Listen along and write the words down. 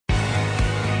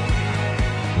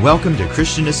Welcome to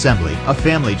Christian Assembly, a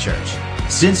family church.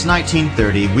 Since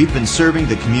 1930, we've been serving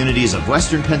the communities of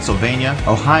Western Pennsylvania,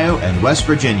 Ohio, and West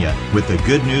Virginia with the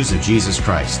good news of Jesus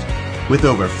Christ. With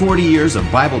over 40 years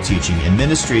of Bible teaching and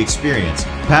ministry experience,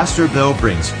 Pastor Bill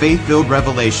brings faith-filled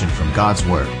revelation from God's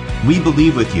Word. We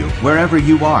believe with you, wherever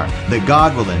you are, that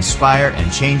God will inspire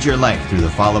and change your life through the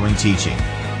following teaching.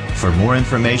 For more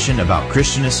information about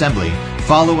Christian Assembly,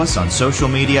 follow us on social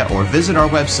media or visit our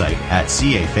website at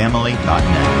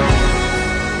cafamily.net.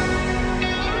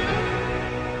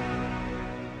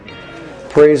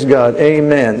 Praise God.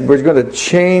 Amen. We're going to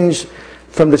change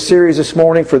from the series this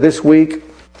morning for this week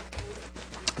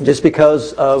just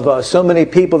because of so many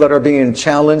people that are being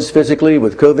challenged physically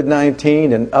with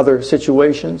COVID-19 and other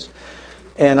situations.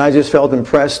 And I just felt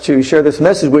impressed to share this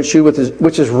message with you,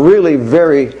 which is really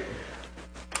very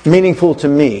meaningful to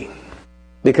me.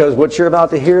 Because what you're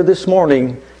about to hear this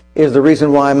morning is the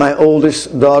reason why my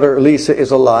oldest daughter, Lisa,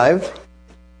 is alive.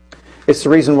 It's the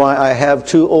reason why I have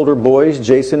two older boys.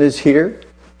 Jason is here.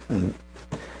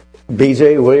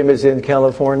 BJ, William, is in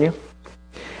California.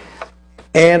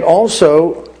 And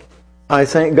also, I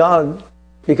thank God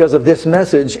because of this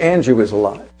message, Andrew is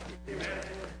alive.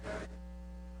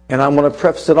 And I want to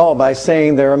preface it all by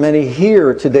saying there are many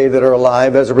here today that are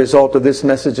alive as a result of this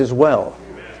message as well.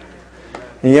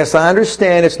 And yes, I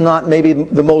understand it's not maybe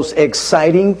the most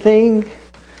exciting thing,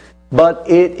 but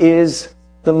it is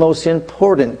the most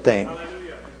important thing.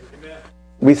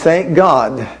 We thank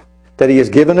God that He has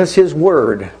given us His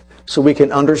Word so we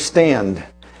can understand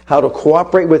how to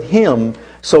cooperate with Him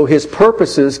so His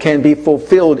purposes can be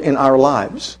fulfilled in our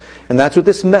lives. And that's what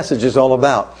this message is all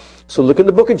about. So look at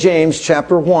the book of James,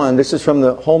 chapter 1. This is from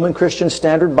the Holman Christian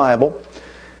Standard Bible.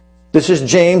 This is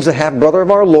James, the half-brother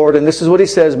of our Lord, and this is what he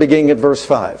says beginning at verse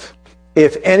 5.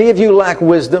 If any of you lack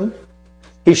wisdom,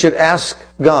 he should ask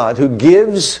God, who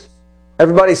gives,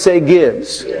 everybody say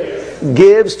gives,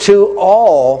 gives to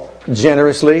all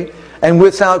generously and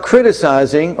without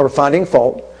criticizing or finding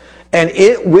fault, and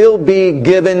it will be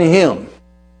given him.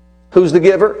 Who's the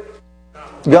giver?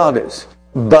 God is.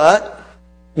 But,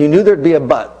 you knew there'd be a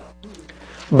but.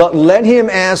 But let him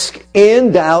ask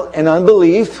in doubt and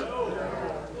unbelief,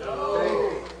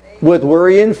 with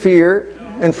worry and fear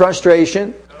and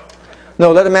frustration.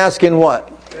 No, let him ask in what?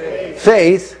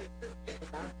 Faith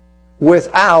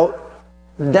without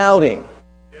doubting.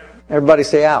 Everybody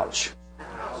say ouch.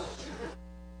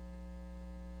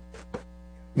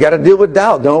 Got to deal with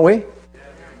doubt, don't we?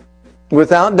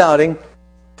 Without doubting.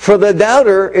 For the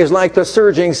doubter is like the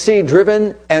surging sea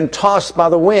driven and tossed by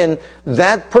the wind.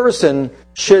 That person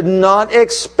should not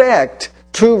expect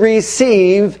to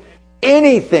receive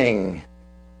anything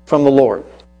from the Lord.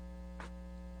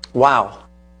 Wow.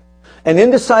 An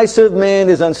indecisive man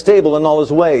is unstable in all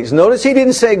his ways. Notice he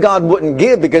didn't say God wouldn't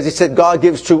give, because he said God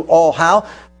gives to all how?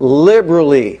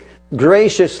 Liberally,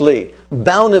 graciously,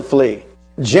 bountifully,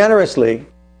 generously.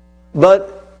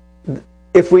 But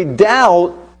if we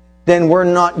doubt, then we're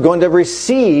not going to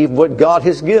receive what God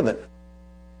has given.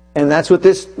 And that's what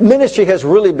this ministry has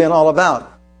really been all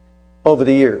about over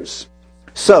the years.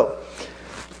 So,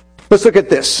 let's look at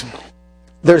this.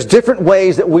 There's different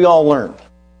ways that we all learn.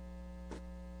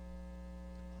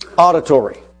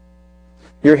 Auditory.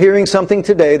 You're hearing something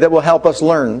today that will help us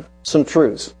learn some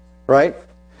truths, right?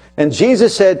 And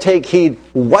Jesus said, take heed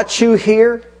what you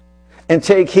hear and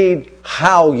take heed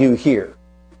how you hear.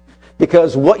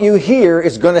 Because what you hear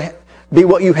is going to be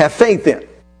what you have faith in.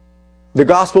 The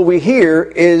gospel we hear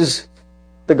is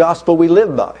the gospel we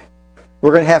live by.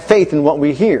 We're going to have faith in what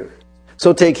we hear.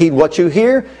 So take heed what you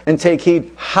hear and take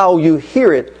heed how you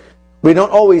hear it. We don't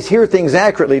always hear things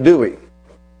accurately, do we?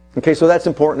 Okay, so that's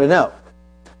important to know.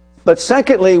 But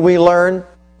secondly, we learn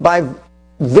by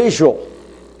visual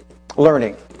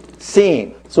learning,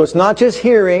 seeing. So it's not just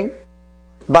hearing,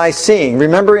 by seeing.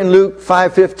 Remember in Luke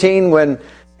 5:15 when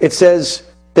it says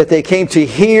that they came to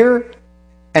hear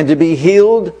and to be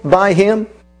healed by Him?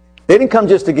 They didn't come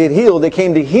just to get healed. They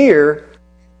came to hear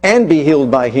and be healed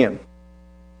by Him.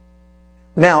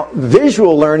 Now,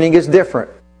 visual learning is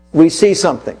different. We see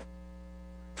something.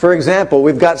 For example,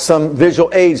 we've got some visual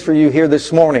aids for you here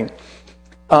this morning.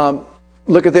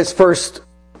 Look at this first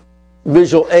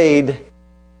visual aid.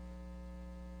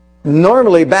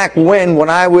 Normally, back when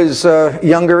I was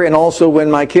younger and also when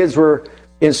my kids were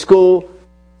in school,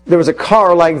 there was a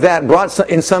car like that brought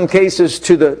in some cases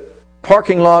to the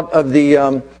parking lot of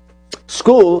the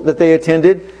school that they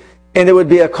attended. And it would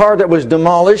be a car that was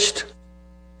demolished.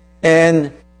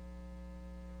 And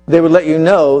they would let you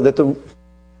know that the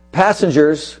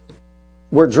passengers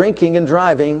were drinking and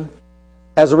driving.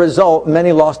 As a result,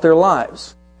 many lost their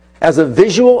lives. As a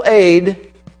visual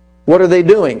aid, What are they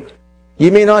doing?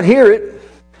 You may not hear it,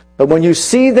 but when you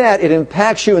see that, it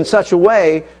impacts you in such a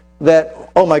way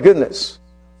that, oh my goodness.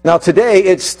 Now today,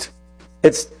 it's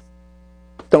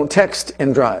don't text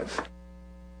and drive.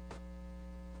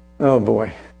 Oh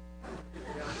boy.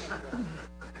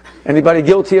 Anybody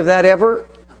guilty of that ever?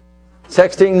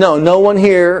 Texting? No one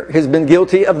here has been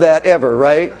guilty of that ever,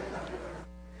 right?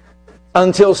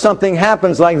 Until something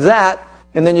happens like that,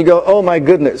 and then you go, oh my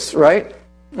goodness, right?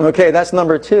 Okay, that's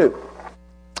number 2.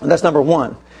 That's number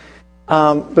 1.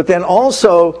 But then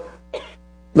also,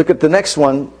 look at the next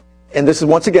one, and this is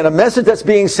once again a message that's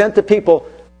being sent to people.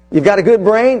 You've got a good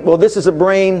brain? Well, this is a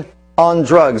brain on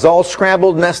drugs, all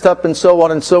scrambled, messed up, and so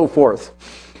on and so forth.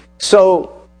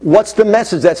 So, what's the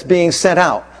message that's being sent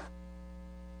out?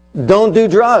 Don't do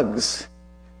drugs.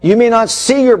 You may not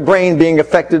see your brain being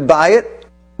affected by it,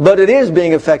 but it is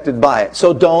being affected by it.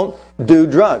 So don't do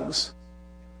drugs.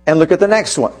 And look at the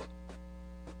next one.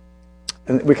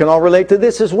 And we can all relate to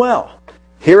this as well.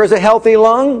 Here is a healthy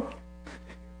lung.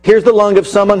 Here's the lung of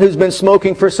someone who's been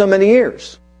smoking for so many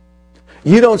years.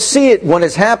 You don't see it when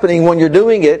it's happening, when you're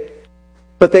doing it,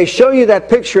 but they show you that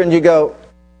picture and you go,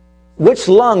 which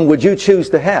lung would you choose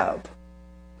to have?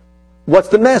 What's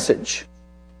the message?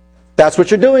 That's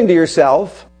what you're doing to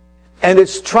yourself. And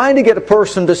it's trying to get a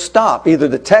person to stop either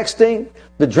the texting,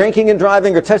 the drinking and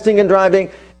driving, or texting and driving,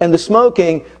 and the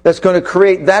smoking that's going to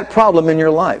create that problem in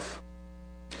your life.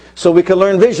 So we can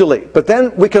learn visually. But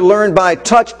then we can learn by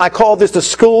touch. I call this the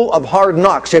school of hard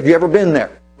knocks. Have you ever been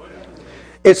there?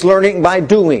 It's learning by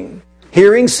doing.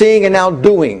 Hearing, seeing, and now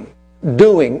doing.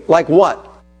 Doing. Like what?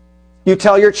 You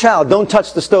tell your child, don't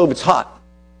touch the stove, it's hot.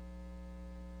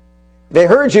 They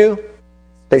heard you.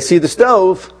 They see the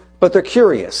stove, but they're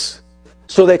curious.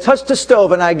 So they touch the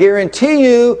stove, and I guarantee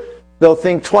you they'll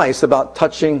think twice about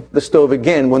touching the stove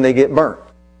again when they get burnt.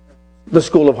 The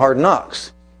school of hard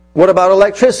knocks. What about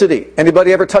electricity?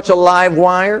 Anybody ever touch a live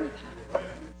wire?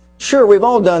 Sure, we've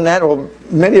all done that, or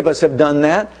many of us have done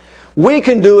that. We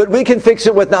can do it. We can fix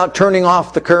it without turning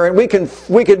off the current. We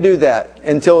can do that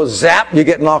until zap, you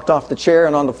get knocked off the chair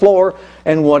and on the floor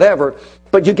and whatever.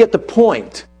 But you get the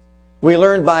point. We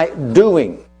learn by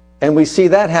doing, and we see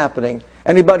that happening.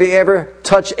 Anybody ever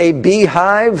touch a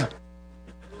beehive?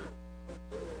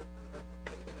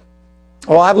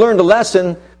 Well, I've learned a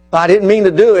lesson. I didn't mean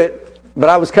to do it, but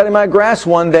I was cutting my grass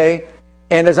one day,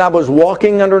 and as I was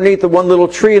walking underneath the one little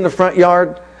tree in the front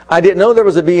yard, I didn't know there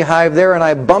was a beehive there, and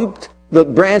I bumped the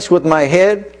branch with my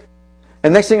head.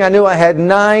 And next thing I knew, I had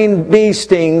 9 bee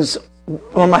stings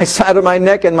on my side of my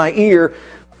neck and my ear.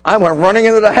 I went running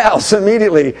into the house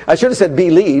immediately. I should have said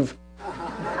bee leave.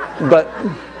 But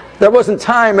there wasn't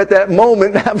time at that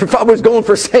moment. I was going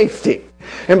for safety.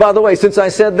 And by the way, since I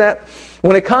said that,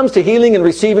 when it comes to healing and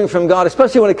receiving from God,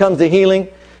 especially when it comes to healing,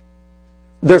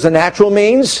 there's a natural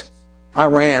means. I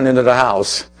ran into the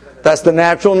house. That's the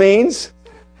natural means.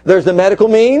 There's the medical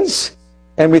means,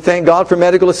 and we thank God for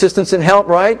medical assistance and help,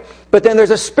 right? But then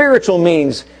there's a spiritual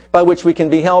means by which we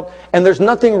can be helped, and there's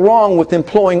nothing wrong with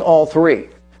employing all 3.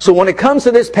 So when it comes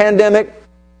to this pandemic,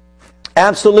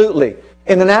 absolutely.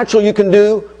 In the natural, you can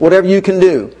do whatever you can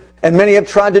do. And many have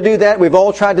tried to do that. We've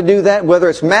all tried to do that, whether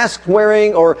it's mask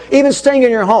wearing or even staying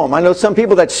in your home. I know some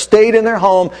people that stayed in their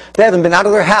home. They haven't been out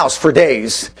of their house for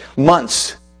days,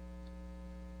 months.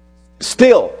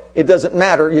 Still, it doesn't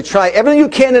matter. You try everything you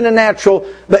can in the natural,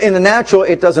 but in the natural,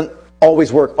 it doesn't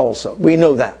always work also. We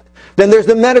know that. Then there's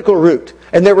the medical route.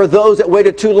 And there were those that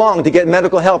waited too long to get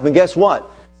medical help. And guess what?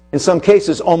 In some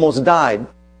cases, almost died.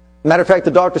 Matter of fact,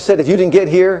 the doctor said, if you didn't get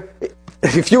here,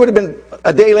 if you would have been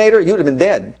a day later, you would have been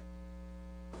dead.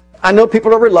 I know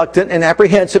people are reluctant and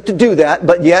apprehensive to do that,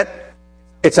 but yet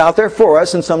it's out there for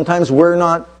us, and sometimes we're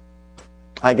not,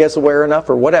 I guess, aware enough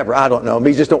or whatever. I don't know.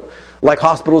 We just don't like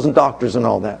hospitals and doctors and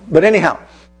all that. But anyhow,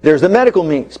 there's the medical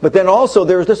means. But then also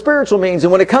there's the spiritual means.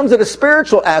 And when it comes to the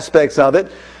spiritual aspects of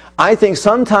it, I think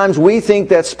sometimes we think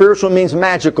that spiritual means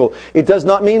magical. It does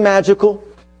not mean magical.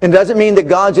 It doesn't mean that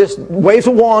God just waves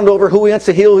a wand over who He wants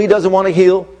to heal, who He doesn't want to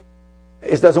heal.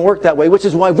 It doesn't work that way, which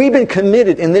is why we've been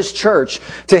committed in this church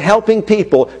to helping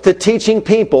people, to teaching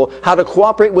people how to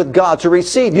cooperate with God, to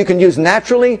receive. You can use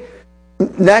natural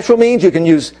means, you can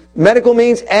use medical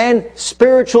means, and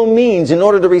spiritual means in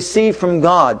order to receive from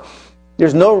God.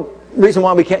 There's no reason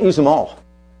why we can't use them all.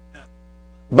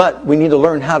 But we need to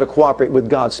learn how to cooperate with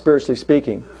God, spiritually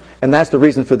speaking. And that's the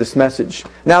reason for this message.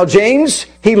 Now, James,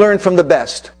 he learned from the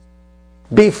best.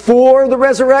 Before the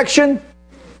resurrection,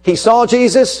 he saw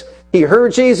Jesus, he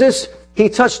heard Jesus, he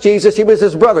touched Jesus, he was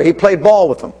his brother, he played ball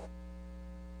with him.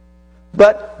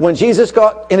 But when Jesus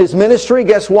got in his ministry,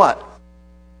 guess what?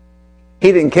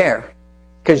 He didn't care,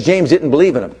 because James didn't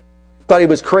believe in him. thought he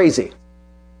was crazy.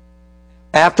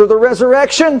 After the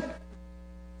resurrection,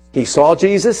 he saw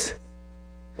Jesus.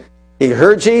 He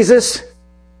heard Jesus.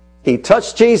 He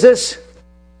touched Jesus.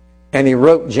 And he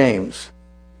wrote James.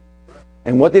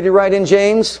 And what did he write in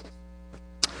James?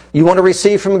 You want to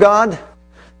receive from God?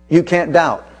 You can't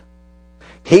doubt.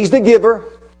 He's the giver.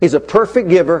 He's a perfect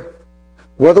giver.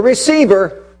 We're the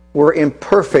receiver. We're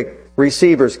imperfect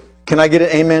receivers. Can I get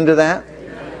an amen to that?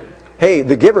 Amen. Hey,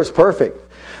 the giver's perfect.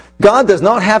 God does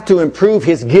not have to improve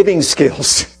His giving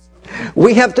skills.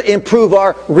 We have to improve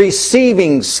our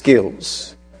receiving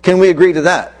skills. Can we agree to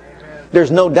that? Amen. There's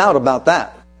no doubt about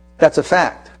that. That's a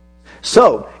fact.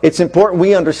 So, it's important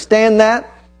we understand that.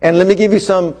 And let me give you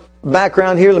some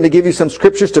background here. Let me give you some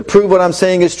scriptures to prove what I'm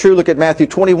saying is true. Look at Matthew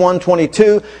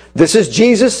 21:22. This is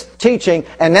Jesus teaching,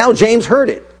 and now James heard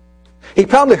it. He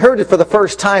probably heard it for the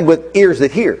first time with ears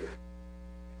that hear.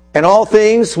 And all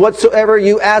things whatsoever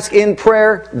you ask in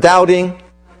prayer, doubting,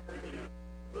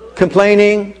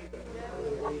 complaining,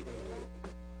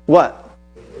 what?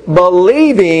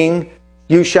 Believing,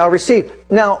 you shall receive.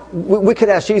 Now, we could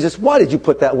ask Jesus, why did you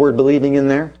put that word believing in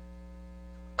there?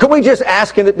 Could we just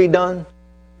ask and it be done?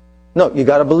 No, you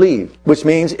got to believe, which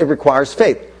means it requires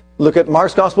faith. Look at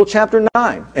Mark's Gospel chapter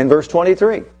 9 and verse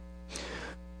 23.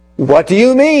 What do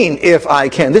you mean, if I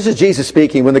can? This is Jesus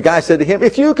speaking when the guy said to him,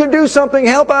 if you can do something,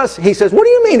 help us. He says, what do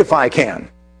you mean if I can?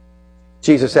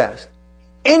 Jesus asked,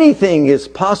 anything is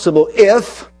possible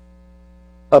if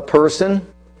a person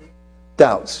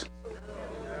doubts.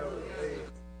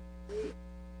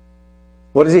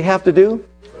 What does he have to do?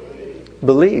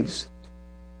 Believes.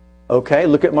 Okay,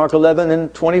 look at Mark 11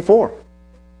 and 24.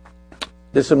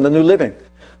 This is from the New Living.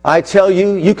 I tell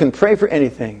you, you can pray for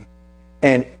anything.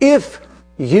 And if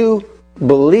you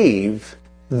believe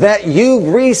that you've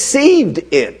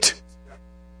received it,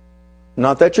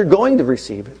 not that you're going to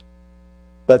receive it,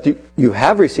 but you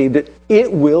have received it,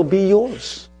 it will be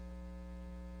yours.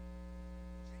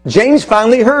 James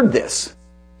finally heard this.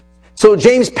 So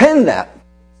James penned that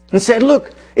and said,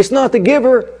 look, it's not the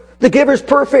giver. The giver's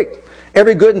perfect.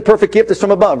 Every good and perfect gift is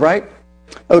from above, right?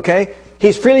 Okay.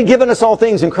 He's freely given us all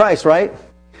things in Christ, right?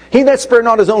 He that spared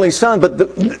not His only Son, but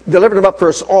delivered Him up for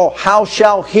us all, how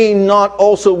shall He not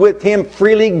also with Him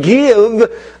freely give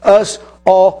us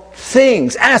all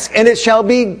things? Ask, and it shall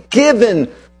be given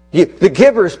you. The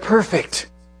giver is perfect.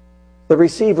 The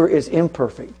receiver is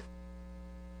imperfect.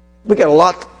 We got a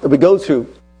lot that we go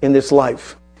through in this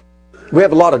life. We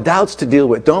have a lot of doubts to deal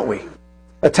with, don't we?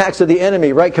 Attacks of the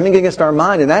enemy, right? Coming against our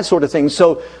mind and that sort of thing.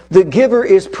 So the giver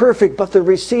is perfect, but the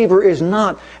receiver is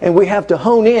not. And we have to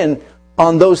hone in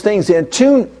on those things and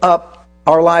tune up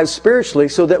our lives spiritually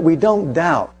so that we don't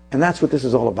doubt. And that's what this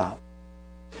is all about.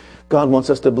 God wants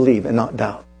us to believe and not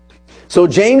doubt. So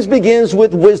James begins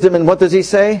with wisdom, and what does he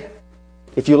say?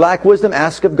 If you lack wisdom,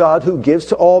 ask of God, who gives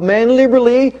to all men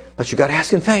liberally, but you got to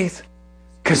ask in faith.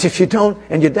 Because if you don't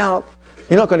and you doubt,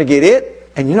 you're not going to get it,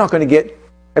 and you're not going to get,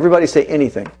 everybody say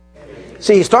anything.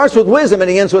 See, he starts with wisdom and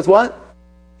he ends with what?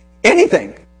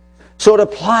 Anything. So it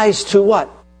applies to what?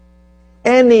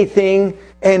 Anything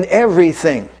and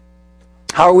everything.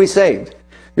 How are we saved?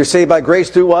 You're saved by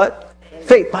grace through what?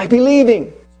 Faith, by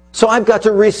believing. So I've got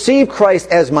to receive Christ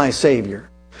as my Savior.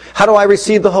 How do I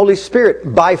receive the Holy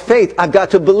Spirit? By faith. I've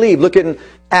got to believe. Look in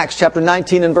Acts chapter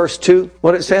 19 and verse 2,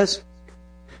 what it says.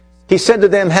 He said to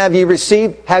them, have you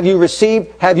received? Have you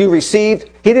received? Have you received?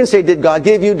 He didn't say, did God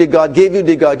give you? Did God give you?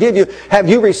 Did God give you? Have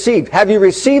you received? Have you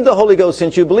received the Holy Ghost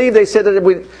since you believe? They said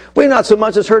that we not so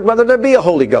much as heard whether there be a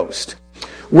Holy Ghost.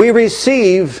 We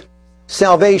receive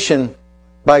salvation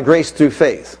by grace through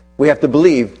faith. We have to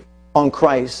believe on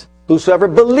Christ. Whosoever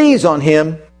believes on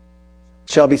Him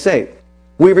shall be saved.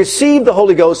 We receive the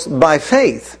Holy Ghost by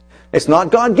faith. It's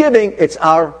not God giving, it's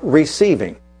our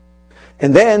receiving.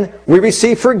 And then we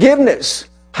receive forgiveness.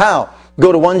 How?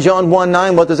 Go to 1 John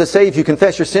 1:9. What does it say? If you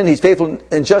confess your sin, He's faithful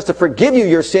and just to forgive you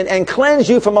your sin and cleanse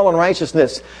you from all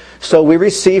unrighteousness. So we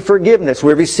receive forgiveness.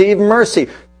 We receive mercy.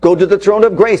 Go to the throne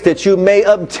of grace that you may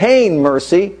obtain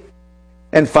mercy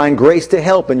and find grace to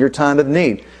help in your time of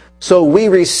need. So we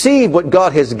receive what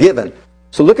God has given.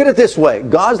 So look at it this way.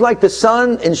 God's like the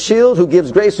sun and shield who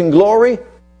gives grace and glory,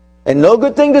 and no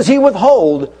good thing does He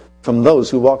withhold from those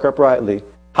who walk uprightly.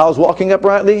 How's walking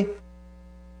uprightly?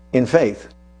 In faith.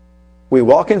 We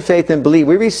walk in faith and believe.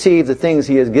 We receive the things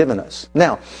He has given us.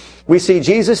 Now, we see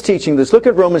Jesus teaching this. Look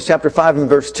at Romans chapter 5 and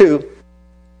verse 2,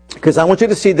 because I want you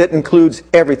to see that includes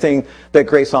everything that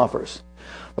grace offers.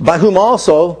 By whom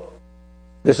also,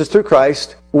 this is through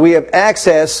Christ, we have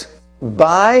access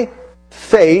by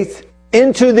faith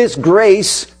into this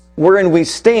grace wherein we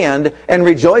stand and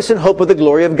rejoice in hope of the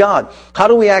glory of God. How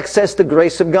do we access the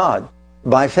grace of God?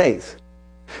 by faith.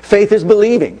 Faith is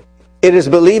believing. It is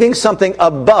believing something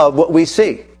above what we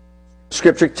see.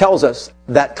 Scripture tells us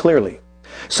that clearly.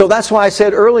 So that's why I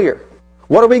said earlier,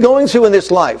 what are we going through in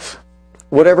this life?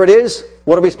 Whatever it is,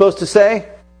 what are we supposed to say?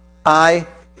 I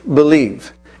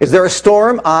believe. Is there a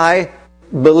storm? I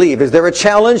believe. Is there a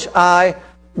challenge? I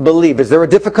believe. Is there a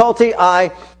difficulty?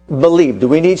 I believe. Do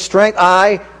we need strength?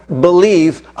 I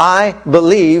believe. I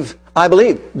believe. I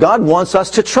believe. God wants us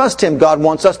to trust Him. God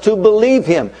wants us to believe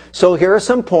Him. So here are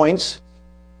some points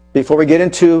before we get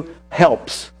into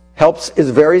helps. Helps is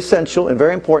very essential and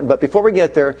very important. But before we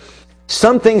get there,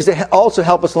 some things that also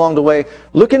help us along the way.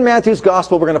 Look in Matthew's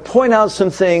Gospel. We're going to point out some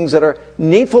things that are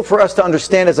needful for us to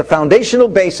understand as a foundational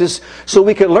basis so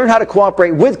we can learn how to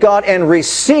cooperate with God and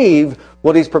receive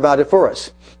what He's provided for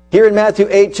us. Here in Matthew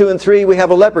 8, 2 and 3, we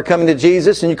have a leper coming to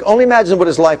Jesus, and you can only imagine what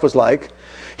his life was like.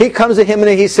 He comes to Him and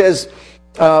he says,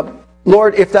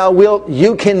 Lord, if Thou wilt,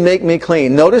 You can make me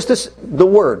clean. Notice this, the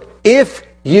word, if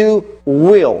You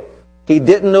will. He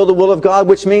didn't know the will of God,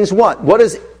 which means what? What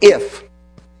does if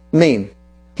mean?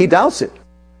 He doubts it,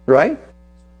 right?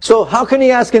 So how can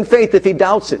he ask in faith if he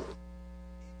doubts it?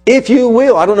 If You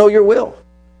will, I don't know Your will.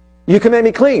 You can make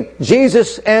me clean.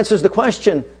 Jesus answers the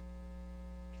question.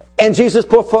 And Jesus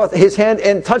put forth His hand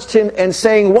and touched him and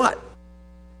saying what?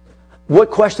 What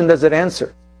question does it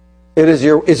answer? Is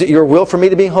it Your will for me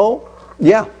to be whole?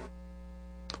 Yeah.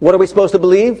 What are we supposed to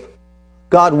believe?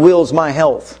 God wills my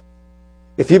health.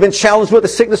 If you've been challenged with a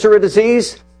sickness or a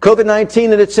disease,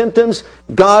 COVID-19 and its symptoms,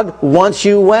 God wants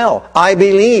you well. I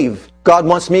believe God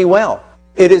wants me well.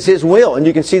 It is His will, and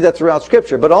you can see that throughout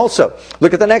Scripture. But also,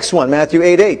 look at the next one, Matthew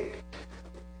 8:8.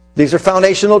 These are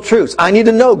foundational truths. I need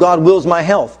to know God wills my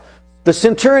health. The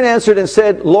centurion answered and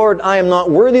said, Lord, I am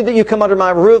not worthy that You come under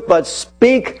my roof, but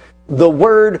speak the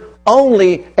word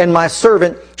only, and my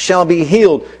servant shall be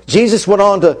healed. Jesus went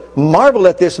on to marvel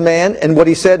at this man and what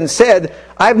he said, and said,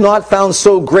 I have not found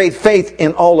so great faith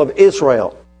in all of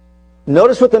Israel.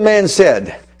 Notice what the man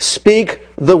said. Speak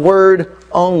the word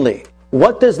only.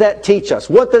 What does that teach us?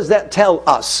 What does that tell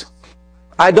us?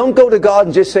 I don't go to God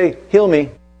and just say, heal me.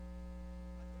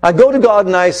 I go to God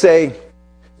and I say,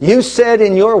 You said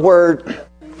in Your word,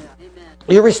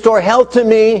 You restore health to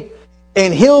me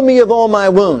and heal me of all my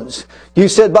wounds. You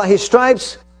said by His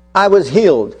stripes I was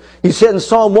healed. You said in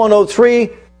Psalm 103,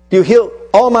 You heal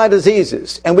all my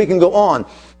diseases. And we can go on.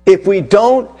 If we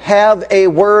don't have a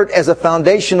word as a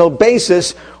foundational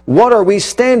basis, what are we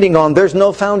standing on? There's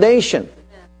no foundation.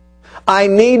 I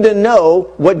need to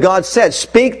know what God said.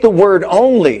 Speak the word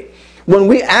only. When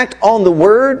we act on the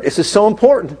word, this is so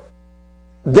important,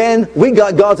 then we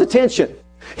got God's attention.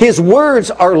 His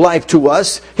words are life to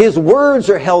us. His words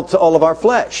are health to all of our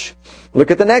flesh.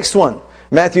 Look at the next one.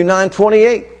 Matthew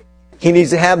 9:28. He needs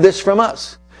to have this from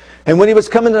us. And when He was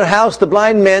coming to the house, the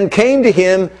blind men came to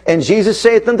Him, and Jesus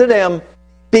saith unto them,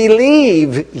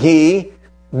 Believe ye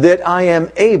that I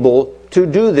am able to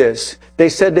do this? They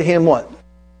said to Him what?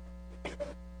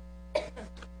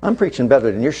 I'm preaching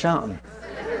better than you're shouting.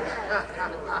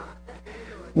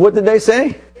 What did they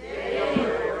say?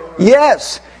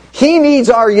 Yes. He needs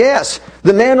our yes.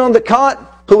 The man on the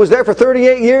cot who was there for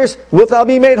 38 years, wilt thou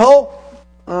be made whole?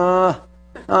 I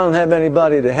don't have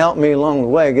anybody to help me along the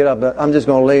way. Get up. I'm just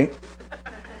going to leave.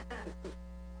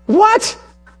 What?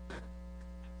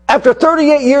 After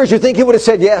 38 years, you think he would have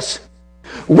said yes?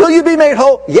 Will you be made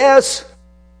whole? Yes.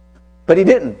 But he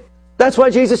didn't. That's why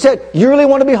Jesus said, you really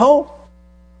want to be whole?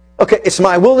 Okay, it's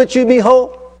my will that you be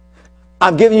whole.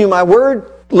 I'm giving you my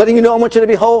word, letting you know I want you to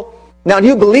be whole. Now, do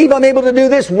you believe I'm able to do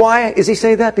this? Why is He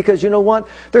saying that? Because you know what?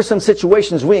 There's some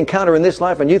situations we encounter in this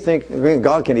life and you think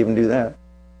God can't even do that.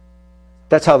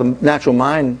 That's how the natural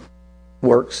mind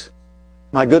works.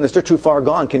 My goodness, they're too far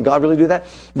gone. Can God really do that?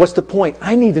 What's the point?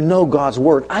 I need to know God's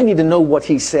word. I need to know what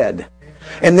He said.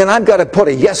 And then I've got to put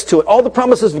a yes to it. All the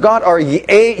promises of God are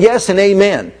yes and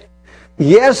amen.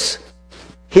 Yes,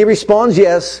 He responds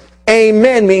yes.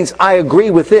 Amen means I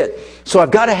agree with it. So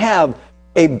I've got to have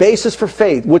a basis for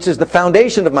faith, which is the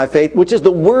foundation of my faith, which is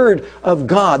the Word of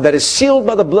God that is sealed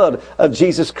by the blood of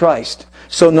Jesus Christ.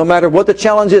 So no matter what the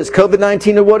challenge is,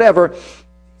 COVID-19 or whatever,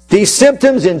 these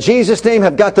symptoms in Jesus' name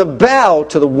have got to bow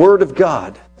to the Word of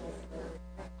God.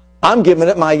 I'm giving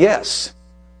it my yes.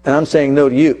 And I'm saying no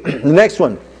to you. The next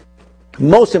one,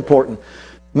 most important,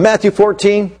 Matthew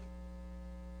 14.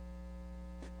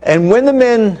 And when the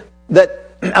men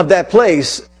of that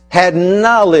place had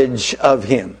knowledge of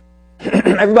Him.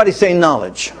 Everybody say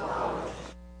knowledge.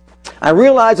 I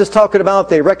realize it's talking about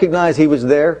they recognize He was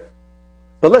there.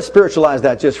 But let's spiritualize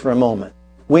that just for a moment.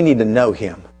 We need to know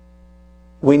Him.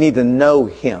 We need to know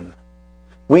Him.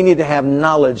 We need to have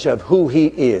knowledge of who He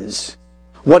is.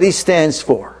 what He stands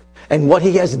for, and what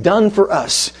He has done for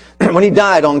us when He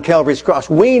died on Calvary's cross.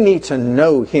 We need to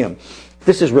know Him.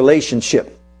 This is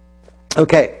relationship.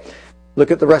 Okay,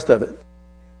 look at the rest of it.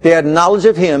 They had knowledge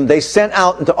of Him. They sent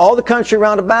out into all the country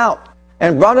round about,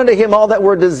 and brought unto Him all that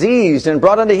were diseased, and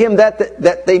brought unto Him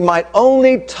that they might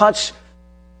only touch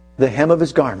the hem of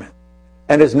His garment.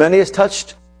 And as many as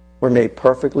touched were made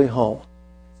perfectly whole.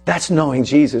 That's knowing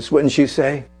Jesus, wouldn't you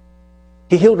say?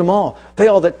 He healed them all.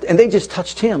 And they just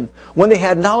touched Him. When they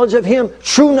had knowledge of Him,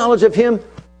 true knowledge of Him,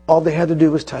 all they had to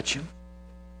do was touch Him.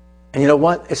 And you know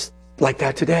what? It's like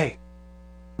that today.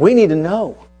 We need to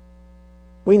know.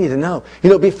 We need to know. You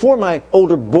know, before my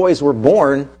older boys were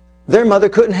born, their mother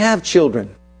couldn't have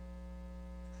children.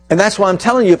 And that's why I'm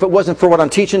telling you, if it wasn't for what I'm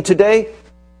teaching today,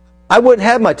 I wouldn't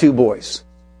have my 2 boys.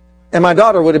 And my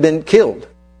daughter would have been killed.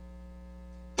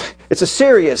 It's a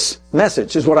serious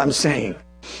message, is what I'm saying.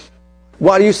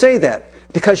 Why do you say that?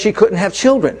 Because she couldn't have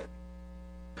children.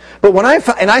 But when I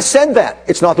said that,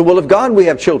 it's not the will of God we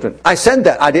have children. I said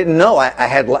that. I didn't know. I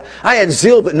had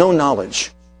zeal but no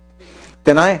knowledge.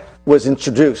 Then I was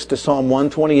introduced to Psalm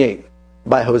 128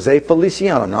 by Jose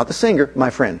Feliciano, not the singer, my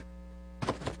friend.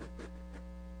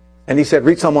 And he said,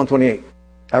 read Psalm 128.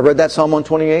 I read that Psalm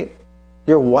 128.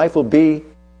 Your wife will be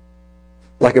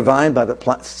like a vine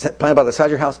planted by the side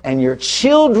of your house, and your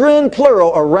children,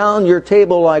 plural, around your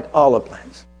table like olive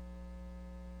plants.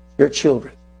 Your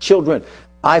children. Children.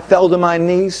 I fell to my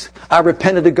knees. I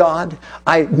repented to God.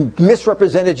 I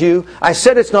misrepresented you. I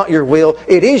said it's not your will.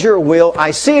 It is your will.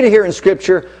 I see it here in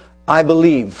Scripture. I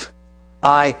believe.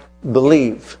 I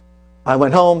believe. I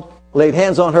went home, laid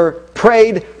hands on her,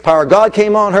 prayed. Power of God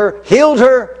came on her, healed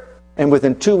her. And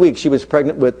within 2 weeks, she was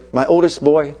pregnant with my oldest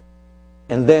boy.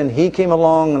 And then he came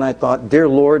along and I thought, dear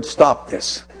Lord, stop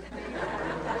this.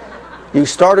 You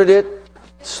started it,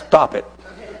 stop it.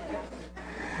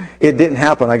 It didn't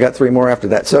happen. I got 3 more after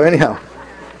that. So anyhow.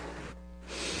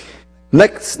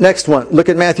 Next one. Look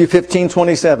at Matthew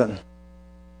 15:27.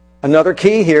 Another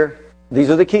key here. These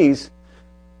are the keys.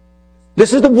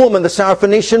 This is the woman, the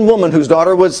Syrophoenician woman, whose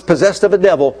daughter was possessed of a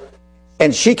devil.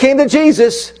 And she came to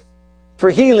Jesus for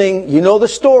healing. You know the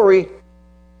story.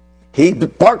 He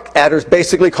barked at her,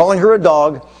 basically calling her a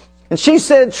dog. And she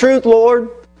said, truth, Lord,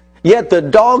 yet the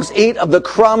dogs eat of the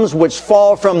crumbs which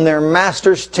fall from their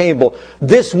master's table.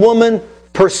 This woman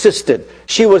persisted.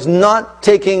 She was not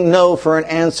taking no for an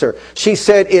answer. She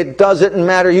said, it doesn't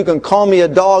matter. You can call me a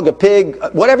dog, a pig,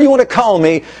 whatever you want to call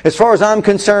me. As far as I'm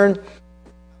concerned,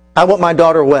 I want my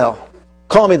daughter well.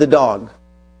 Call me the dog.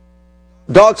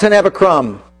 Dogs can have a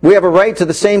crumb. We have a right to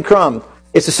the same crumb.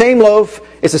 It's the same loaf.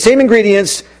 It's the same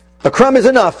ingredients. A crumb is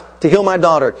enough to heal my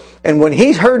daughter. And when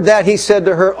he heard that, he said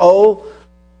to her, oh,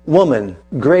 woman,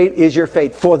 great is your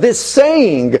faith. For this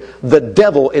saying, the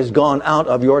devil is gone out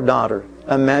of your daughter.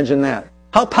 Imagine that.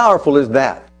 How powerful is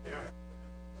that?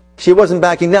 She wasn't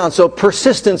backing down. So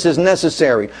persistence is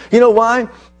necessary. You know why?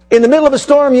 In the middle of a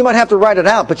storm, you might have to write it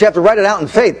out, but you have to write it out in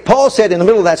faith. Paul said in the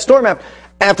middle of that storm,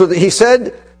 after he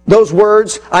said those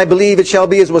words, I believe it shall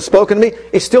be as was spoken to me,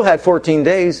 it still had 14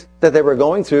 days that they were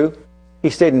going through. He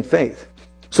stayed in faith.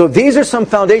 So these are some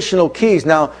foundational keys.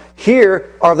 Now,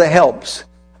 here are the helps.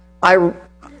 I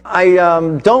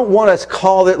don't want to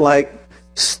call it like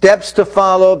steps to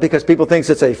follow because people think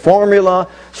it's a formula.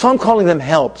 So I'm calling them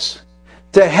helps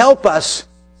to help us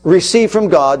receive from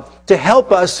God, to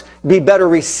help us be better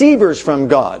receivers from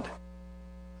God.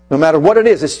 No matter what it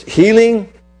is, it's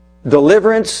healing,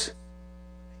 deliverance,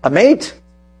 a mate,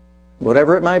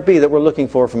 whatever it might be that we're looking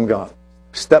for from God.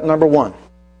 Step number 1.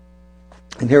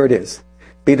 And here it is.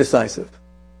 Be decisive.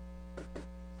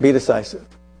 Be decisive.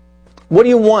 What do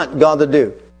you want God to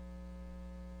do?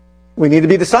 We need to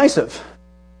be decisive.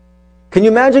 Can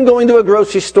you imagine going to a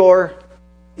grocery store,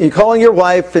 you're calling your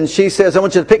wife, and she says, I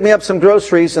want you to pick me up some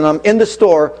groceries, and I'm in the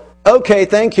store. Okay,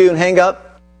 thank you, and hang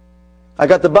up. I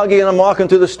got the buggy, and I'm walking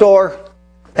through the store.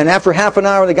 And after half an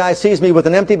hour, the guy sees me with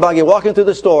an empty buggy walking through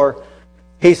the store.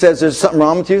 He says, is something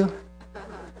wrong with you?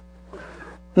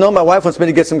 No, my wife wants me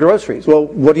to get some groceries. Well,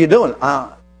 what are you doing?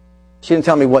 She didn't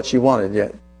tell me what she wanted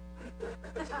yet.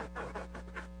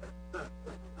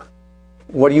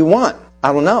 What do you want?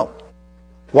 I don't know.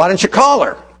 Why didn't you call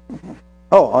her?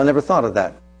 Oh, I never thought of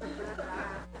that.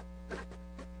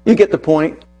 You get the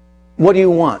point. What do you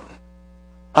want?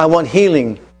 I want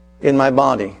healing in my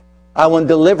body. I want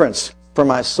deliverance for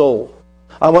my soul.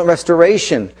 I want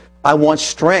restoration. I want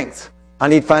strength. I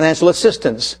need financial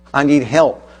assistance. I need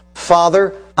help.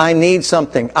 Father, I need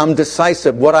something. I'm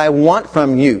decisive. What I want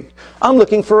from you. I'm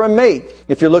looking for a mate.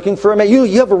 If you're looking for a mate, you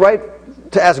have a right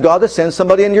to ask God to send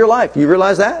somebody into your life. You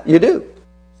realize that? You do.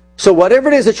 So whatever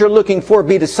it is that you're looking for,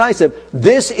 be decisive.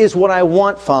 This is what I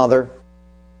want, Father,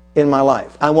 in my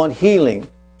life. I want healing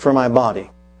for my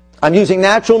body. I'm using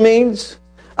natural means.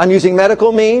 I'm using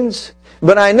medical means.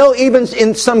 But I know even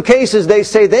in some cases they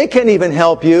say they can't even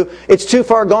help you. It's too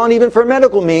far gone even for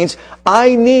medical means.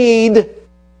 I need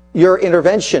your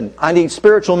intervention. I need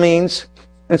spiritual means.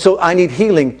 And so I need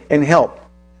healing and help.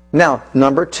 Now,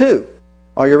 number 2.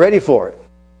 Are you ready for it?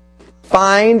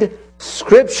 Find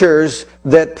scriptures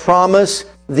that promise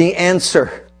the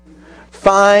answer.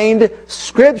 Find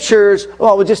scriptures.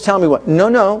 Well, just tell me what.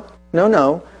 No.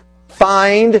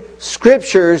 Find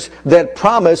scriptures that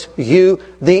promise you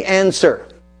the answer.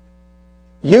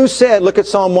 You said, look at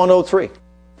Psalm 103.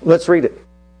 Let's read it.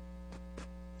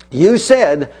 You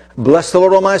said, bless the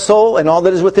Lord, O my soul, and all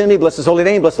that is within me. Bless His holy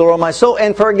name. Bless the Lord, O my soul,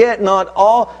 and forget not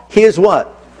all His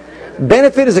what?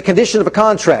 Benefit is a condition of a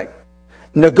contract,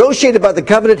 negotiated by the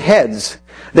covenant heads.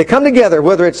 They come together,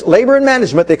 whether it's labor and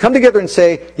management, they come together and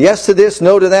say, yes to this,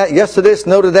 no to that, yes to this,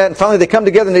 no to that. And finally they come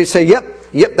together and they say, yep,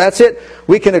 that's it.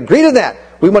 We can agree to that.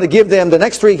 We want to give them the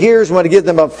next 3 years. We want to give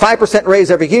them a 5%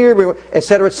 raise every year,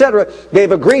 etc., etc.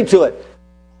 They've agreed to it.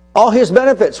 All His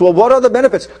benefits. Well, what are the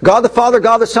benefits? God the Father,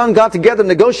 God the Son got together and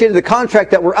negotiated the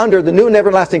contract that we're under, the new and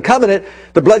everlasting covenant,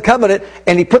 the blood covenant,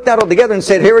 and He put that all together and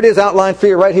said, here it is outlined for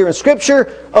you right here in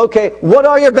Scripture. Okay, what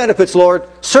are your benefits, Lord?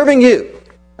 Serving you.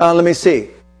 Let me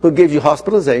see. Who gives you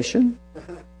hospitalization?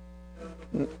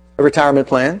 A retirement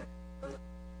plan?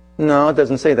 No, it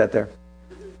doesn't say that there.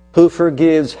 Who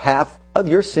forgives half of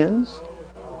your sins?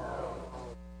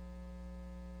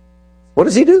 What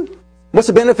does He do? What's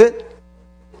the benefit?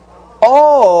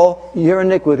 All your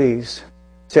iniquities.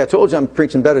 See, I told you I'm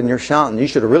preaching better than you're shouting. You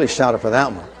should have really shouted for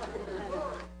that one.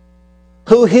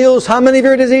 Who heals how many of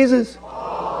your diseases?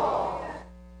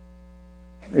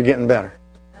 You're getting better.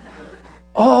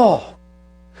 All.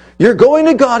 You're going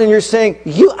to God and you're saying,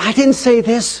 I didn't say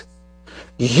this.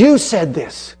 You said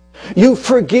this. You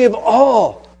forgive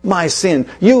all my sin.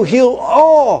 You heal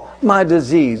all my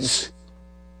disease.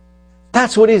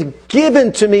 That's what He's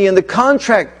given to me in the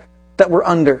contract that we're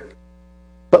under.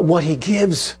 But what He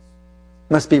gives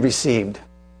must be received.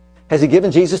 Has He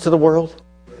given Jesus to the world?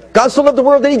 God so loved the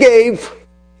world that He gave,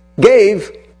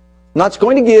 not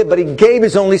going to give, but He gave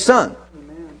His only Son.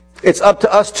 It's up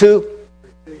to us to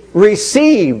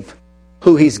receive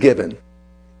who He's given.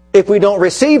 If we don't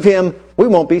receive Him, we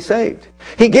won't be saved.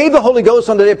 He gave the Holy Ghost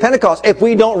on the day of Pentecost. If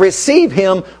we don't receive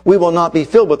Him, we will not be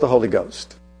filled with the Holy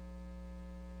Ghost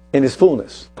in His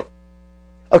fullness.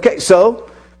 Okay, so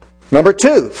number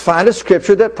 2, find a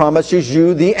scripture that promises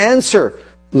you the answer.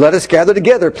 Let us gather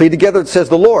together, plead together, says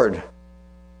the Lord.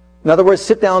 In other words,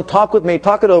 sit down, talk with me,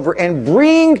 talk it over, and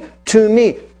bring to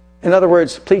me. In other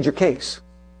words, plead your case.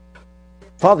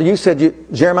 Father, you said,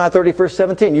 Jeremiah 30, verse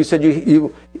 17, you said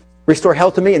you restore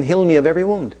health to me and heal me of every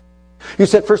wound. You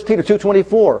said 1 Peter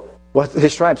 2:24, with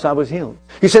His stripes I was healed.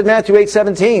 You said Matthew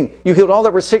 8:17, you healed all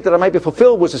that were sick that I might be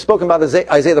fulfilled, which is spoken by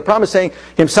Isaiah the prophet, saying,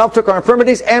 Himself took our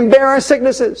infirmities and bare our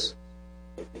sicknesses.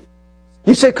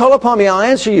 You said, call upon me, I'll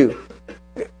answer you.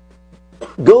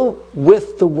 Go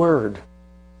with the Word.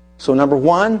 So number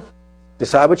 1,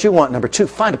 decide what you want. Number 2,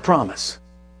 find a promise.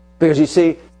 Because you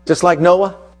see, just like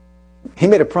Noah, he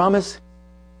made a promise.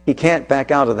 He can't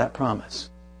back out of that promise.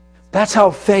 That's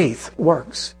how faith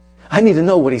works. I need to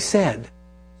know what he said.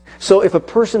 So if a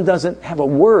person doesn't have a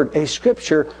word, a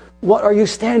scripture, what are you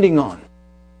standing on?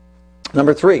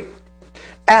 Number 3,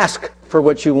 ask for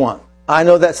what you want. I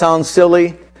know that sounds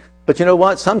silly, but you know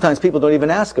what? Sometimes people don't even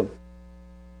ask them.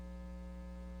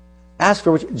 Ask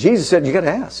for what Jesus said you got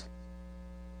to ask.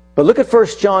 But look at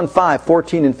 1 John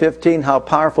 5:14 and 15, how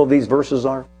powerful these verses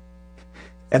are.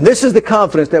 And this is the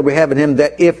confidence that we have in Him,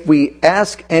 that if we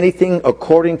ask anything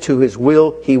according to His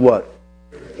will, He what?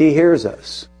 He hears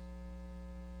us.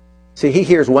 See, He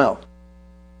hears well.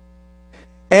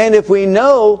 And if we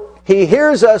know He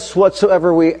hears us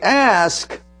whatsoever we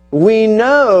ask, we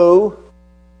know,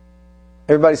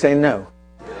 everybody say no.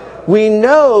 We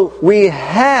know we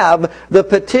have the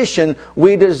petition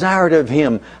we desired of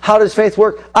Him. How does faith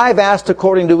work? I've asked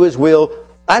according to His will.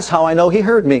 That's how I know He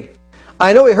heard me.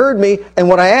 I know He heard me, and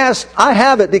what I asked, I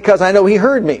have it because I know He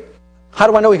heard me. How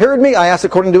do I know He heard me? I asked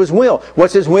according to His will.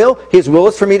 What's His will? His will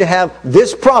is for me to have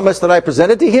this promise that I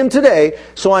presented to Him today,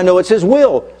 so I know it's His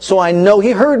will. So I know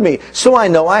He heard me. So I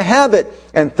know I have it.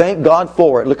 And thank God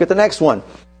for it. Look at the next one.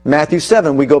 Matthew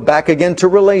 7, we go back again to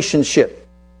relationship.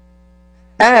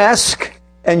 Ask,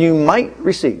 and you might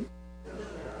receive.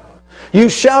 You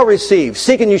shall receive.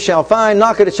 Seek, and you shall find.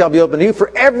 Knock, and it shall be opened to you.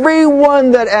 For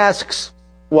everyone that asks,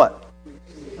 what?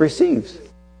 Receives.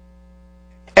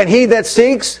 And he that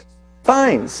seeks,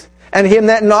 finds. And him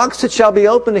that knocks, it shall be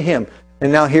open to him.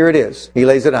 And now here it is. He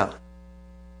lays it out.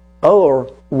 Oh,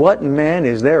 or what man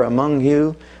is there among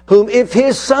you, whom if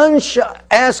his son shall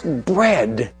ask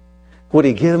bread, would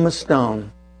he give him a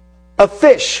stone? A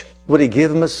fish, would he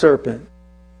give him a serpent?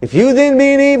 If you then,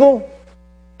 being evil,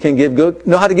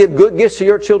 know how to give good gifts to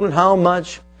your children, how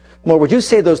much more? Would you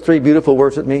say those three beautiful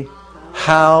words with me?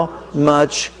 How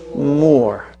much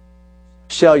more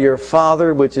shall your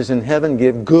Father which is in heaven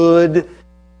give good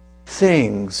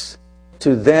things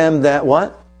to them that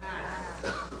what?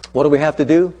 What do we have to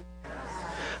do?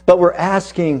 But we're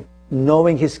asking,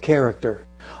 knowing His character,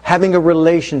 having a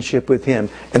relationship with Him.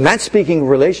 And that's speaking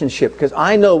relationship, because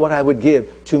I know what I would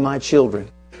give to my children.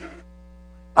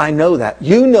 I know that.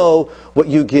 You know what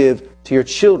you give to your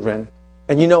children,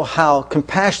 and you know how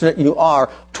compassionate you are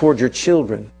toward your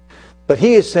children. But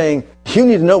He is saying, you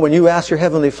need to know when you ask your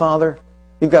Heavenly Father,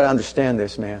 you've got to understand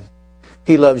this, man.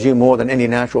 He loves you more than any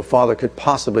natural father could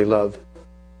possibly love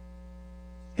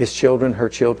his children, her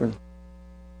children.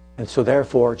 And so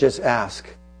therefore, just ask,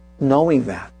 knowing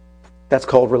that. That's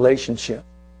called relationship.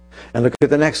 And look at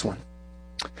the next one.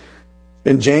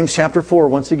 In James chapter 4,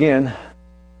 once again,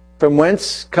 from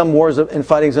whence come wars and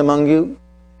fightings among you?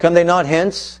 Come they not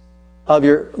hence of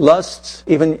your lusts,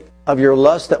 even of your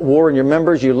lust that war in your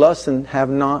members? You lust and have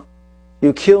not.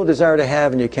 You kill, desire to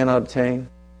have, and you cannot obtain.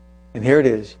 And here it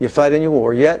is. You fight in your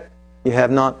war, yet you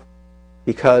have not,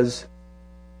 because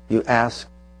you ask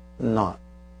not.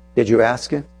 Did you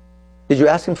ask Him? Did you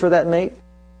ask Him for that mate?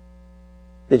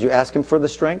 Did you ask Him for the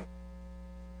strength?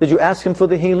 Did you ask Him for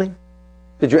the healing?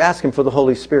 Did you ask Him for the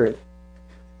Holy Spirit?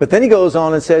 But then He goes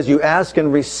on and says, you ask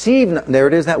and receive not. There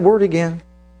it is, that word again.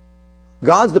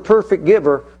 God's the perfect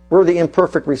giver. We're the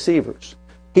imperfect receivers.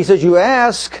 He says, you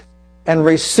ask and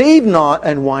receive not.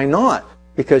 And why not?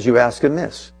 Because you ask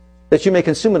amiss, that you may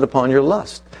consume it upon your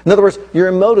lust. In other words,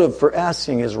 your motive for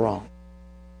asking is wrong.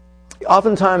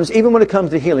 Oftentimes, even when it comes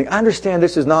to healing, I understand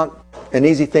this is not an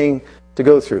easy thing to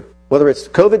go through. Whether it's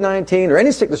COVID-19 or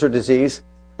any sickness or disease.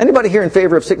 Anybody here in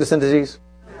favor of sickness and disease?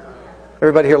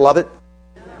 Everybody here love it?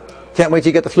 Can't wait till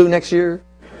you get the flu next year?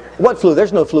 What flu?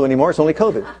 There's no flu anymore. It's only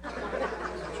COVID.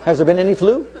 Has there been any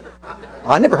flu?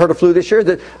 I never heard of flu this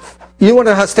year. You want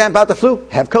to stamp out the flu?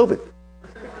 Have COVID.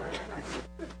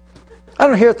 I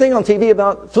don't hear a thing on TV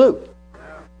about flu.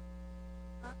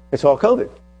 It's all COVID.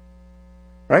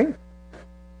 Right?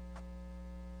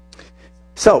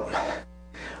 So,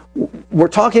 we're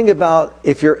talking about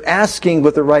if you're asking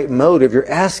with the right motive, you're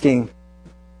asking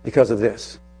because of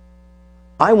this.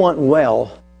 I want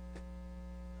well,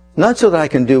 not so that I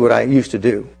can do what I used to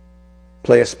do.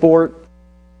 Play a sport,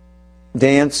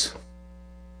 dance,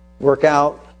 work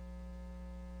out.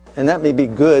 And that may be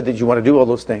good that you want to do all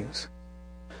those things.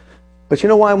 But you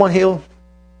know why I want healed?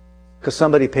 Because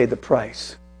somebody paid the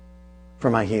price for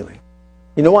my healing.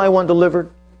 You know why I want delivered?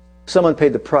 Someone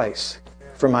paid the price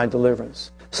for my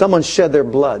deliverance. Someone shed their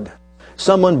blood.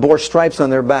 Someone bore stripes on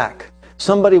their back.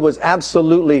 Somebody was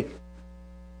absolutely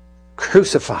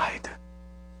crucified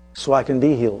so I can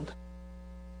be healed.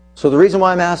 So the reason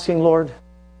why I'm asking, Lord,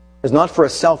 is not for a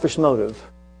selfish motive,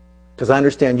 because I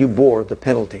understand you bore the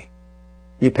penalty.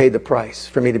 You paid the price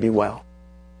for me to be well.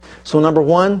 So number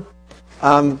one,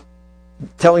 I'm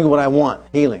telling you what I want,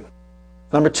 healing.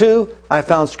 Number two, I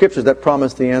found scriptures that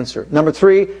promise the answer. Number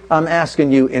three, I'm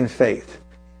asking you in faith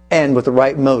and with the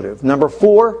right motive. Number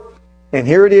four, and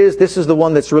here it is, this is the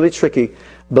one that's really tricky.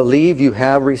 Believe you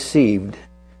have received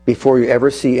before you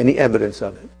ever see any evidence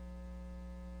of it.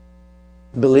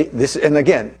 Believe this, and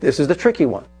again, this is the tricky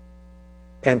one.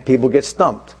 And people get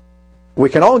stumped. We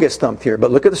can all get stumped here,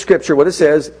 but look at the scripture, what it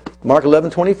says, Mark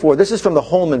 11:24. This is from the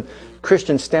Holman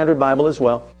Christian Standard Bible as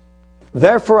well.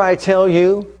 Therefore I tell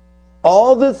you,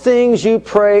 all the things you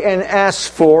pray and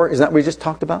ask for, isn't that what we just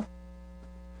talked about?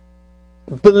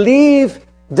 Believe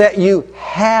that you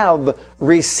have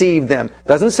received them.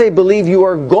 Doesn't say believe you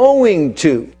are going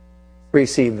to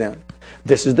receive them.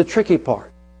 This is the tricky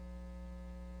part.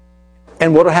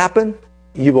 And what will happen?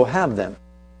 You will have them.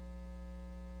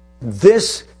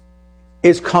 This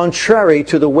is contrary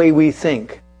to the way we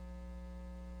think.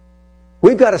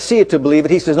 We've got to see it to believe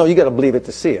it. He says, no, you've got to believe it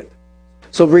to see it.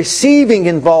 So receiving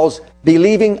involves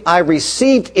believing I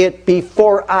received it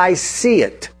before I see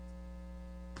it.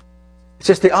 It's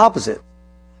just the opposite.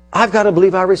 I've got to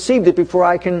believe I received it before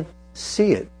I can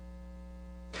see it.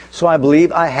 So I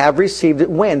believe I have received it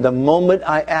when? The moment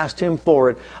I asked Him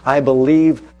for it, I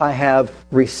believe I have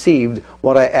received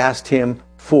what I asked Him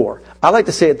for. I like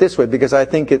to say it this way because I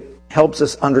think it helps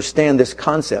us understand this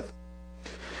concept.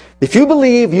 If you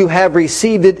believe you have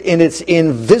received it in its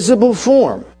invisible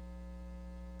form,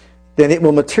 then it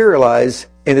will materialize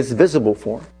in its visible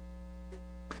form.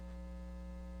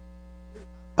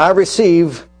 I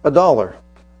receive $1.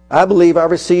 I believe I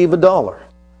receive $1.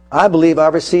 I believe I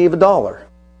receive $1.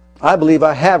 I believe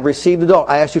I have received $1.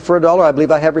 I asked you for $1. I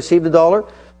believe I have received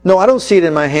 $1. No, I don't see it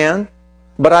in my hand,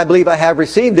 but I believe I have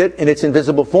received it in its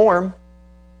invisible form.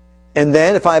 And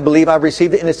then if I believe I've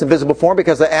received it in its invisible form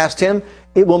because I asked Him,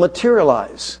 it will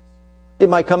materialize. It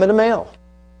might come in the mail.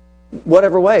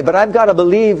 Whatever way. But I've got to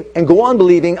believe and go on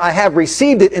believing I have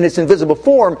received it in its invisible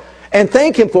form and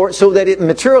thank Him for it so that it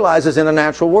materializes in the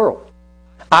natural world.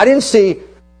 I didn't see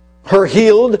her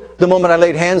healed the moment I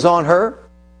laid hands on her,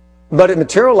 but it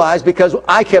materialized because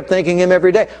I kept thanking Him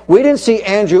every day. We didn't see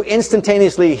Andrew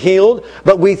instantaneously healed,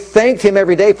 but we thanked Him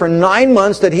every day for 9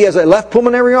 months that he has a left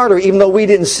pulmonary artery, even though we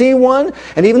didn't see one,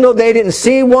 and even though they didn't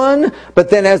see one, but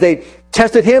then as they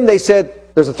tested him, they said,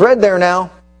 there's a thread there now.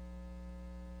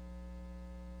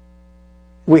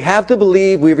 We have to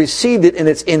believe we received it in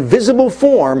its invisible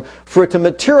form for it to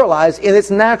materialize in its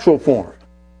natural form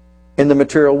in the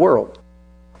material world.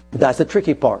 That's the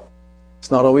tricky part.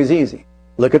 It's not always easy.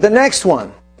 Look at the next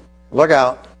one. Look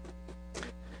out.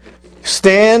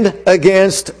 Stand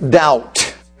against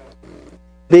doubt.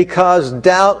 Because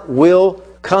doubt will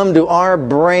come to our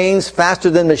brains faster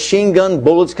than machine gun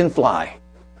bullets can fly.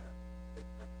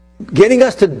 Getting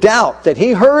us to doubt that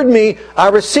He heard me, I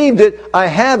received it, I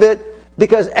have it,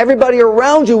 because everybody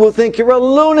around you will think you're a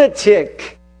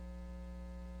lunatic.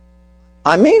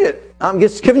 I mean it. I'm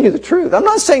just giving you the truth. I'm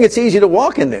not saying it's easy to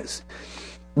walk in this.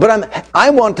 But I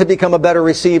want to become a better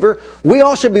receiver. We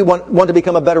all should want to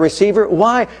become a better receiver.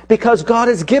 Why? Because God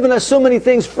has given us so many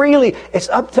things freely. It's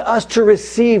up to us to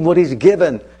receive what He's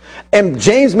given. And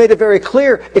James made it very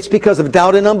clear, it's because of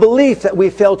doubt and unbelief that we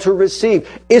fail to receive.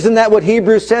 Isn't that what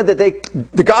Hebrews said? That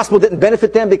the gospel didn't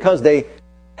benefit them because they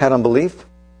had unbelief?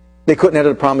 They couldn't enter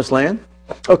the promised land?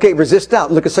 Okay, resist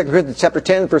doubt. Look at 2 Corinthians chapter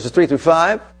 10, verses 3 through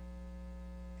 5.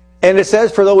 And it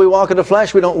says, for though we walk in the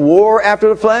flesh, we don't war after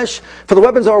the flesh. For the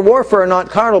weapons of our warfare are not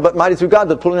carnal, but mighty through God,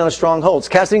 to pulling down of strongholds,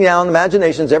 casting down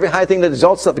imaginations, every high thing that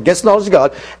exalts itself against the knowledge of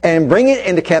God, and bringing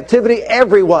into captivity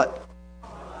every what?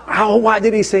 Oh, why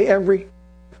did He say every?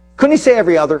 Couldn't He say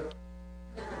every other?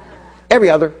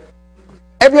 Every other.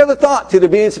 Every other thought to the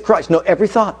obedience of Christ. No, every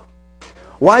thought.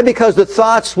 Why? Because the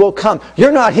thoughts will come.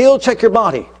 You're not healed, check your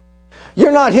body.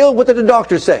 You're not healed, what did the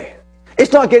doctors say?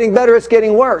 It's not getting better, it's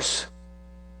getting worse.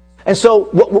 And so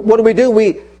what do?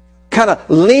 We kind of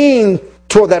lean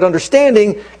toward that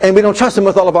understanding and we don't trust Him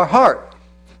with all of our heart.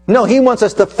 No, He wants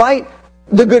us to fight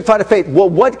the good fight of faith.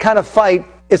 Well, what kind of fight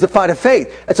is the fight of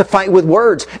faith? It's a fight with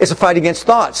words. It's a fight against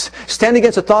thoughts. Stand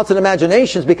against the thoughts and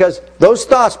imaginations because those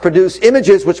thoughts produce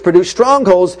images which produce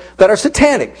strongholds that are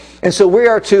satanic. And so we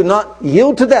are to not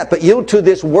yield to that, but yield to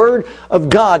this Word of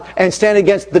God and stand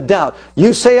against the doubt.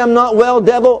 You say I'm not well,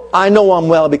 devil? I know I'm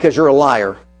well because you're a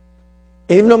liar.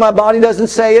 Even though my body doesn't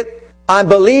say it, I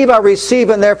believe I receive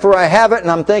and therefore I have it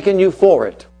and I'm thanking you for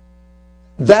it.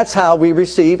 That's how we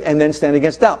receive and then stand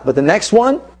against doubt. But the next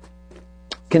one,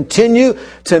 continue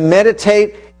to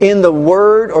meditate in the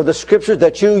Word or the Scriptures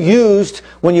that you used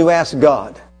when you asked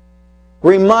God.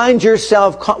 Remind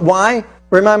yourself. Why?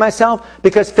 Remind myself?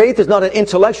 Because faith is not an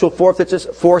intellectual force,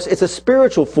 it's a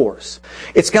spiritual force.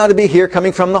 It's got to be here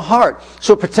coming from the heart.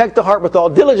 So protect the heart with all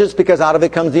diligence because out of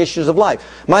it comes the issues of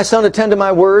life. My son, attend to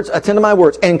my words.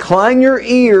 Incline your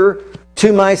ear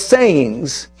to my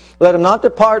sayings. Let them not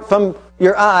depart from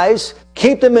your eyes.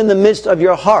 Keep them in the midst of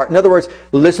your heart. In other words,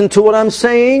 listen to what I'm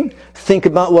saying, think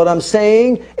about what I'm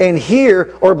saying, and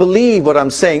hear or believe what I'm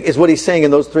saying is what he's saying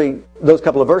in those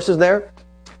couple of verses there.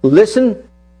 Listen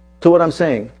to what I'm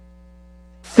saying.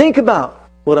 Think about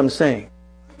what I'm saying.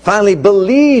 Finally,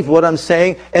 believe what I'm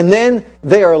saying, and then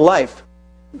they are life.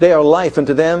 They are life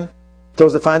unto them,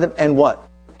 those that find them, and what?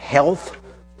 Health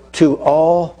to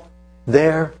all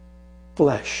their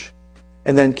flesh.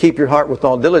 And then keep your heart with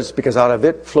all diligence, because out of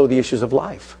it flow the issues of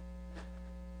life.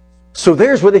 So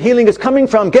there's where the healing is coming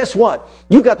from. Guess what?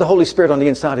 You got the Holy Spirit on the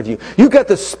inside of you. You got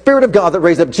the Spirit of God that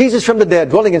raised up Jesus from the dead,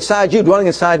 dwelling inside you, dwelling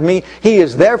inside me. He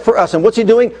is there for us. And what's He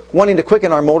doing? Wanting to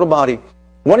quicken our mortal body.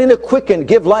 Wanting to quicken,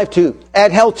 give life to,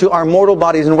 add health to our mortal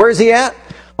bodies. And where is He at?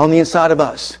 On the inside of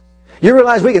us. You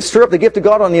realize we can stir up the gift of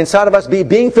God on the inside of us.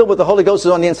 Being filled with the Holy Ghost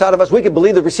is on the inside of us. We can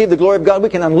believe to receive the glory of God. We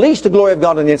can unleash the glory of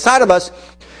God on the inside of us.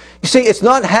 You see, it's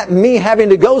not me having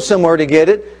to go somewhere to get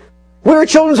it. We were a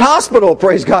children's hospital,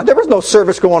 praise God. There was no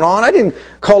service going on. I didn't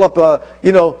call up,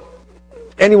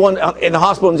 anyone in the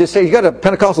hospital and just say, you got a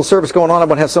Pentecostal service going on, I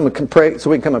want to have someone come pray so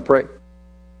we can come and pray.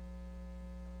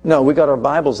 No, we got our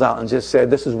Bibles out and just said,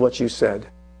 this is what you said.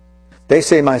 They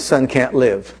say my son can't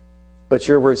live, but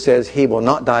your word says he will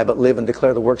not die but live and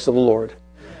declare the works of the Lord.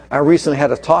 I recently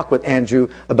had a talk with Andrew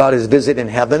about his visit in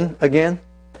heaven again.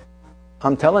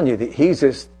 I'm telling you, that he's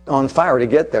just on fire to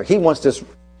get there. He wants this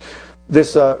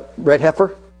red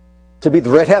heifer to be the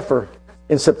red heifer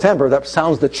in September that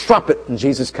sounds the trumpet and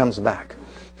Jesus comes back.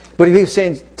 But he was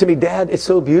saying to me, Dad, it's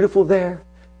so beautiful there.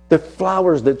 The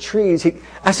flowers, the trees.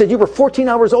 I said, you were 14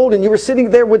 hours old and you were sitting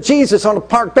there with Jesus on a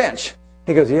park bench.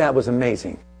 He goes, yeah, it was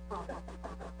amazing.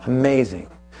 Amazing.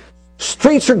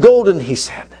 Streets are golden, he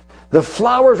said. The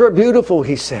flowers are beautiful,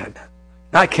 he said.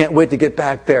 I can't wait to get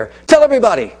back there. Tell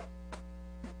everybody.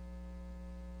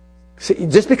 See,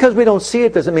 just because we don't see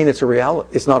it doesn't mean it's a reality.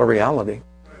 It's not a reality.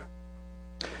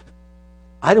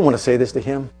 I didn't want to say this to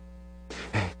him.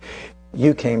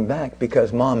 You came back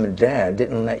because Mom and Dad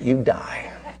didn't let you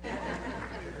die.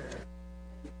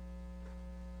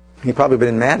 He probably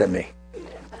been mad at me.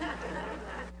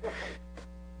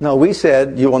 No, we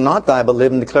said, you will not die but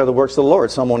live and declare the works of the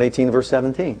Lord. Psalm 118, verse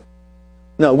 17.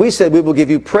 No, we said, we will give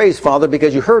you praise, Father,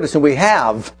 because you heard us, and we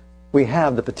have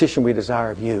the petition we desire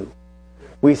of you.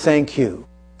 We thank you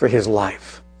for his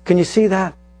life. Can you see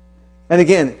that? And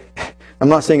again, I'm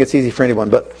not saying it's easy for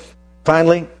anyone, but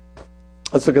finally,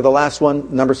 let's look at the last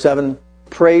one, number 7.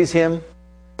 Praise him.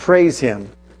 Praise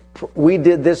him. We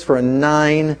did this for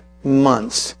 9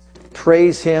 months.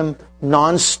 Praise him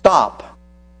non-stop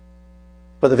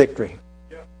for the victory.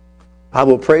 I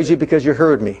will praise you because you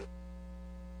heard me.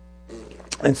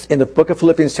 And in the book of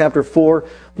Philippians chapter 4,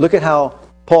 look at how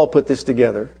Paul put this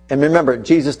together. And remember,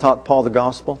 Jesus taught Paul the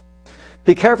gospel.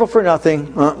 Be careful for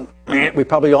nothing. We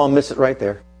probably all miss it right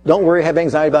there. Don't worry, have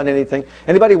anxiety about anything.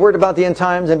 Anybody worried about the end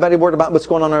times? Anybody worried about what's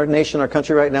going on in our nation, our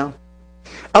country right now?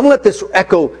 I'm going to let this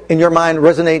echo in your mind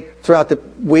resonate throughout the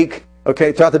week,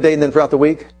 okay, throughout the day and then throughout the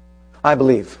week. I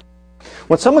believe.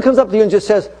 When someone comes up to you and just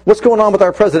says, what's going on with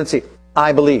our presidency?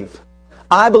 I believe.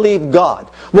 I believe God.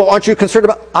 Well, aren't you concerned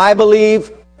about, I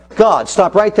believe God.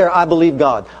 Stop right there. I believe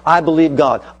God. I believe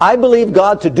God. I believe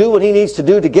God to do what he needs to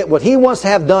do to get what he wants to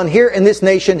have done here in this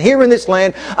nation, here in this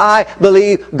land. I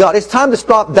believe God. It's time to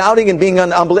stop doubting and being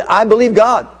unbelieving. I believe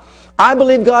God. I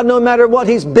believe God no matter what.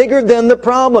 He's bigger than the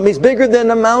problem. He's bigger than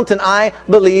the mountain. I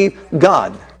believe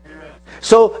God.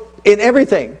 So, in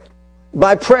everything,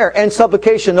 by prayer and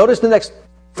supplication, notice the next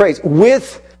phrase,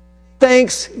 with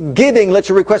thanksgiving, let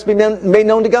your requests be made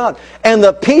known to God. And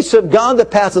the peace of God that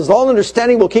passes all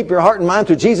understanding will keep your heart and mind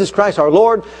through Jesus Christ our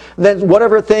Lord. Then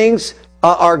whatever things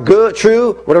are good,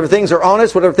 true, whatever things are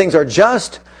honest, whatever things are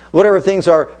just, whatever things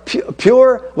are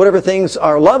pure, whatever things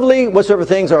are lovely, whatsoever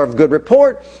things are of good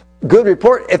report,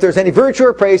 if there's any virtue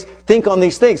or praise, think on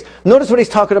these things. Notice what he's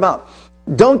talking about.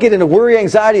 Don't get into worry,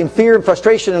 anxiety, and fear, and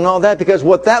frustration, and all that, because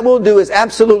what that will do is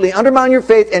absolutely undermine your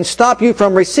faith and stop you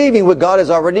from receiving what God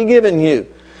has already given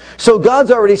you. So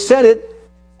God's already said it,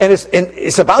 and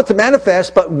it's about to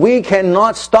manifest, but we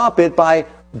cannot stop it by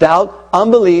doubt,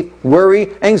 unbelief, worry,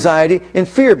 anxiety, and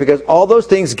fear, because all those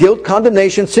things, guilt,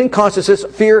 condemnation, sin consciousness,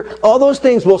 fear, all those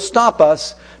things will stop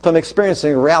us from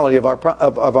experiencing the reality of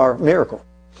our miracle.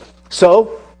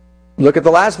 So, look at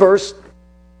the last verse.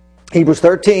 Hebrews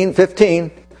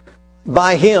 13:15,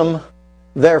 by him,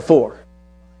 therefore.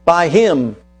 By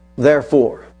him,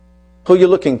 therefore. Who are you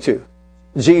looking to?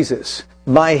 Jesus.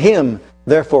 By him,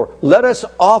 therefore. Let us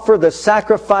offer the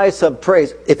sacrifice of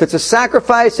praise. If it's a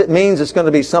sacrifice, it means it's going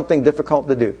to be something difficult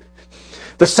to do.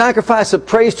 The sacrifice of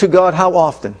praise to God, how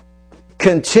often?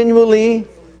 Continually.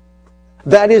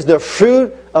 That is the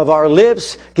fruit of our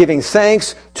lips, giving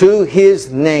thanks to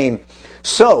his name.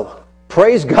 So,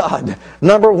 praise God.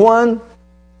 Number 1,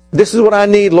 this is what I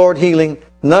need, Lord, healing.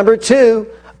 Number 2,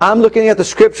 I'm looking at the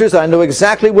scriptures. I know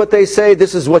exactly what they say.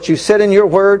 This is what you said in your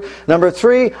word. Number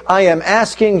 3, I am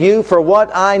asking you for what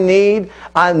I need.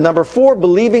 Number 4,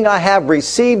 believing I have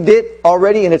received it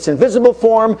already in its invisible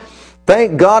form.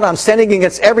 Thank God I'm standing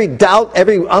against every doubt,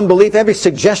 every unbelief, every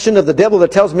suggestion of the devil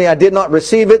that tells me I did not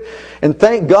receive it. And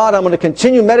thank God I'm going to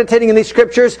continue meditating in these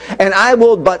scriptures, and I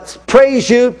will but praise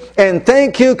you and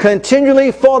thank you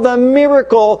continually for the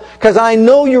miracle, because I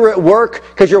know you're at work,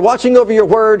 because you're watching over your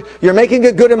word. You're making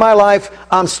it good in my life.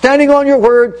 I'm standing on your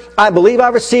word. I believe I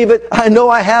receive it. I know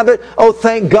I have it. Oh,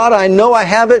 thank God I know I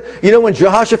have it. You know, when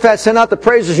Jehoshaphat sent out the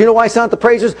praises, you know why he sent out the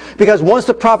praises? Because once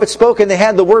the prophet spoke and they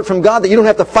had the word from God that you don't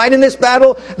have to fight in this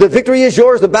battle, the victory is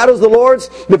yours, the battle is the Lord's,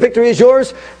 the victory is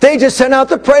yours. They just sent out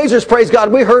the praisers, praise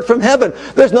God. We heard from heaven.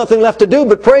 There's nothing left to do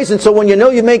but praise. And so when you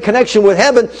know you've made connection with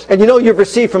heaven and you know you've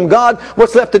received from God,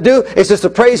 what's left to do is just to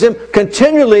praise him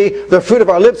continually, the fruit of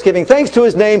our lips, giving thanks to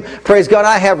his name. Praise God,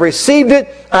 I have received it.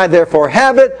 I therefore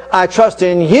have it. I trust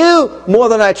in you more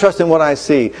than I trust in what I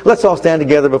see. Let's all stand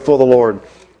together before the Lord.